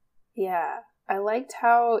 Yeah, I liked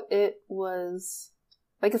how it was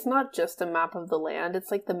like, it's not just a map of the land,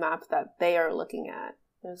 it's like the map that they are looking at.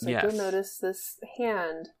 It was like, you'll notice this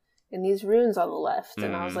hand and these runes on the left,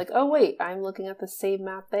 and I was like, oh wait, I'm looking at the same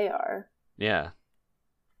map they are. Yeah.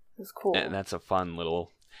 It was cool. And that's a fun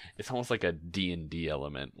little, it's almost like a D&D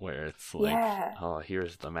element where it's like, oh,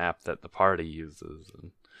 here's the map that the party uses.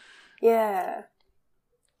 And... yeah.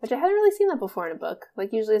 Which I hadn't really seen that before in a book.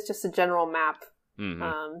 Like, usually it's just a general map,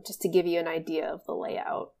 just to give you an idea of the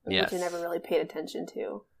layout, which I never really paid attention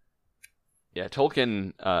to. Yeah,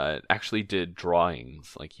 Tolkien actually did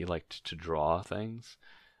drawings. Like, he liked to draw things.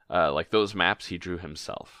 Like, those maps he drew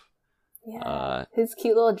himself. Yeah, his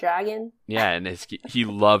cute little dragon. Yeah, and he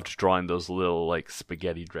loved drawing those little, like,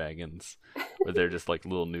 spaghetti dragons, where they're just, like,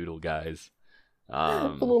 little noodle guys.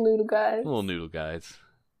 Little noodle guys. Little noodle guys.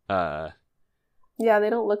 Yeah,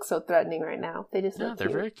 they don't look so threatening right now. They just look they're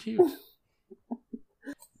cute. very cute.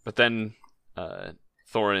 But then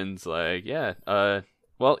Thorin's like,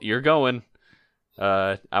 well, you're going.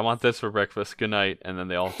 I want this for breakfast. Good night. And then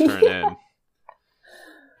they all turn in.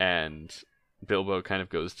 And Bilbo kind of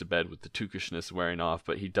goes to bed with the tookishness wearing off,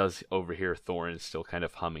 but he does overhear Thorin still kind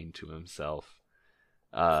of humming to himself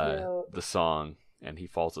the song, and he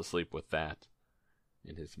falls asleep with that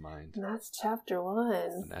in his mind. And that's chapter 1.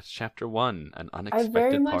 And that's chapter 1, an unexpected party. I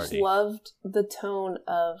very much party. loved the tone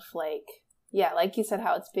of, like you said,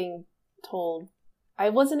 how it's being told. I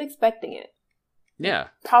wasn't expecting it. Yeah.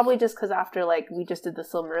 Probably just because after, like, we just did the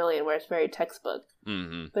Silmarillion, where it's very textbook.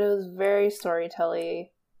 Mm-hmm. But it was very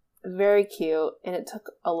storytelly, very cute, and it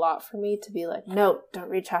took a lot for me to be like, no, don't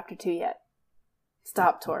read chapter 2 yet.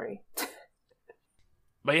 Stop, Tori.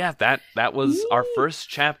 But yeah, that was our first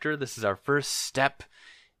chapter. This is our first step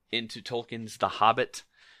into Tolkien's The Hobbit.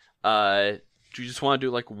 Do you just want to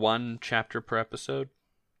do, like, one chapter per episode?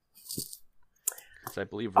 Because I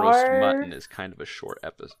believe Roast Mutton is kind of a short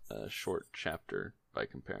chapter by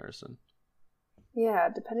comparison. Yeah,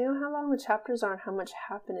 depending on how long the chapters are and how much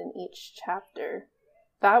happened in each chapter.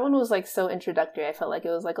 That one was, like, so introductory. I felt like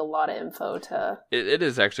it was, like, a lot of info to... It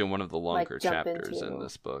is actually one of the longer, like, chapters in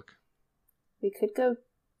this book. We could go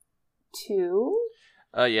 2?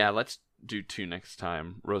 Yeah, let's do 2 next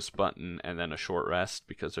time. Roast Mutton and then a short rest,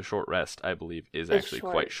 because a short rest, I believe, is actually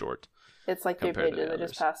quite short. It's like 3 pages. I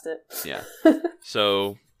just passed it. Yeah.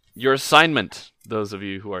 So, your assignment, those of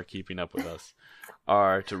you who are keeping up with us,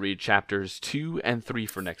 are to read chapters 2 and 3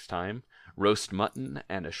 for next time. Roast Mutton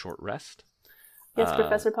and a short rest. Yes,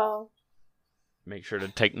 Professor Paul. Make sure to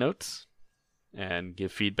take notes and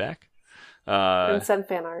give feedback. And send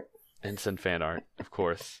fan art. And send fan art, of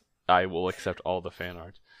course. I will accept all the fan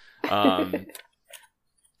art.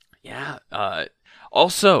 Yeah.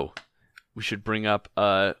 Also, we should bring up.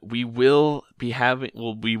 We will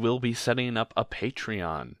be setting up a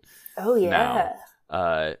Patreon. Oh yeah.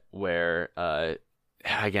 Now, where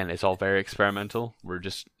again, it's all very experimental. We're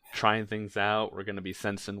just trying things out. We're going to be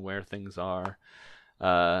sensing where things are.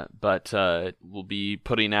 But we'll be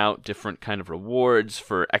putting out different kind of rewards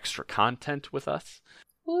for extra content with us.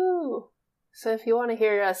 Woo! So if you want to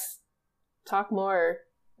hear us talk more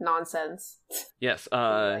nonsense. Yes.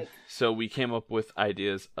 So we came up with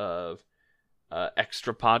ideas of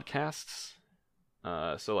extra podcasts.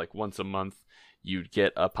 So like once a month, you'd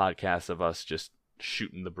get a podcast of us just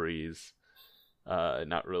shooting the breeze,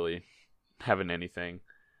 not really having anything.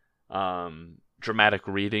 Dramatic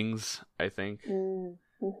readings, I think.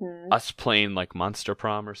 Mm-hmm. Us playing like Monster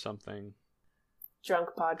Prom or something. Drunk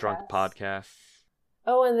podcasts.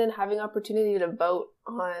 Oh, and then having opportunity to vote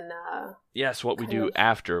on. Yes, what we do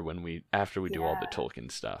after we do all the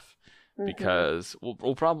Tolkien stuff, because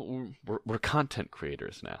we're content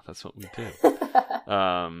creators now. That's what we do.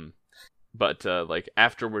 But like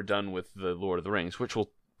after we're done with the Lord of the Rings, which will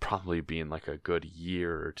probably be in like a good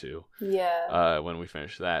year or 2. Yeah. When we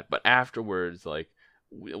finish that, but afterwards, like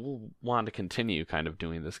we'll want to continue kind of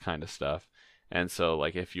doing this kind of stuff, and so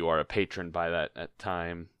like if you are a patron by that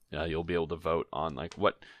time. You'll be able to vote on like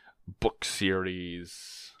what book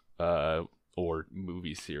series or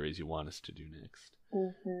movie series you want us to do next.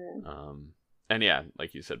 Mm-hmm. And yeah,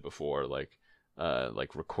 like you said before, like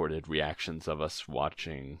recorded reactions of us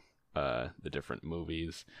watching the different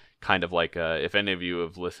movies. Kind of like if any of you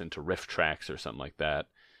have listened to riff tracks or something like that,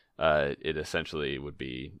 it essentially would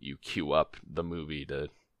be you queue up the movie to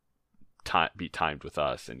be timed with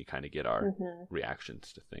us, and you kind of get our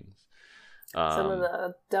reactions to things. Some of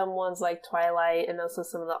the dumb ones like Twilight, and also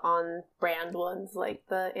some of the on-brand ones like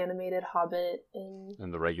the animated Hobbit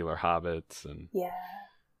and the regular Hobbits, and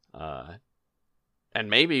yeah. And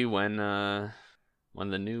maybe when the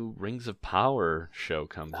new Rings of Power show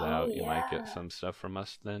comes out, you might get some stuff from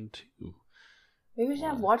us then too. Maybe we should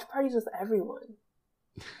have watch parties with everyone,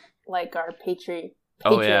 like our patrons.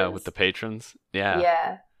 Oh yeah, with the patrons. Yeah.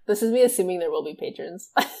 Yeah. This is me assuming there will be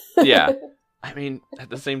patrons. Yeah. I mean, at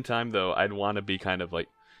the same time, though, I'd want to be kind of like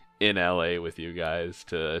in LA with you guys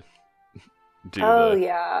to do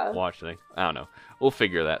watch thing. I don't know. We'll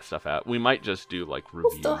figure that stuff out. We might just do like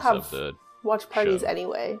reviews of the watch parties show.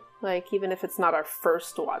 Anyway. Like, even if it's not our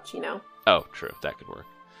first watch, you know? Oh, true. That could work.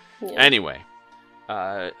 Yeah. Anyway,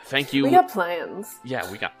 thank you. We got plans.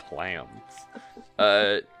 Yeah, we got plans.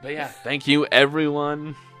 But yeah, thank you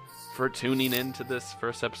everyone for tuning in to this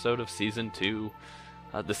first episode of Season 2.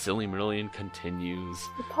 The Sillymarillion continues.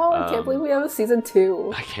 Paul, I can't believe we have a Season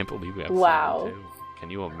 2. I can't believe we have Season 2.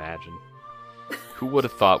 Can you imagine? Who would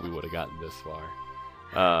have thought we would have gotten this far?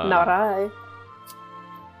 Not I.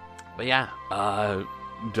 But yeah,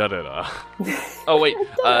 da-da-da. Oh wait,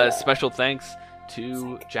 special thanks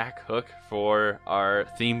to Jack Hook for our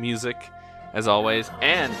theme music, as always,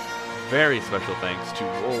 and very special thanks to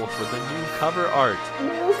Roll for the new cover art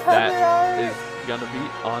that is gonna be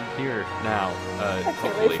on here now. I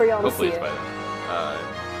can't wait for y'all to see it. By then.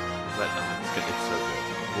 But it's so good.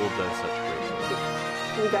 Roll does such great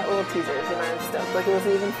work. We got little teasers and I'm stoked. Like, it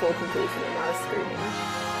wasn't even full completion and I was screaming.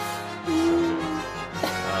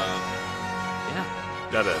 Yeah.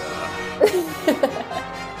 Da-da-da.